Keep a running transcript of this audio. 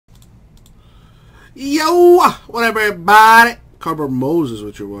Yo, what up, everybody? Carver Moses,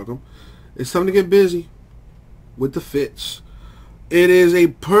 which you're welcome. It's time to get busy with the Fitz. It is a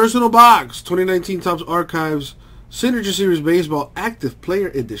personal box, 2019 Topps Archives Signature Series Baseball Active Player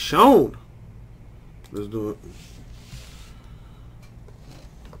Edition. Let's do it.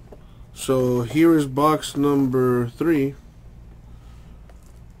 So here is box number 3.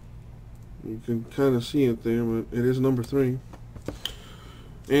 You can kind of see it there, but it is number 3.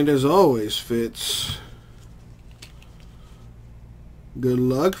 And as always, Fitz. Good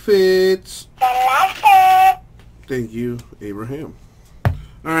luck, Fitz. Good luck, Fitz. Thank you, Abraham.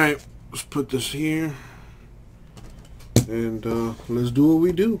 Alright, let's put this here. And let's do what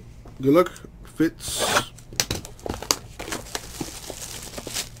we do. Good luck, Fitz.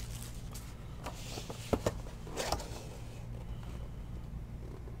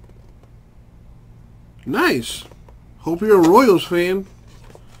 Nice. Hope you're a Royals fan.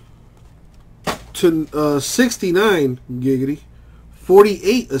 To 69, giggity.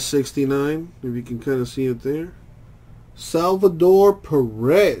 48 of 69, if you can kind of see it there. Salvador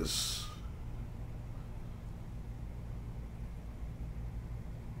Perez.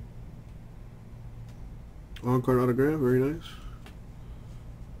 On-card autograph, very nice.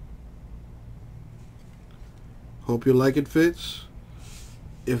 Hope you like it, Fitz.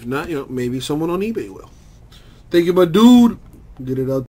 If not, maybe someone on eBay will. Thank you, my dude. Get it out.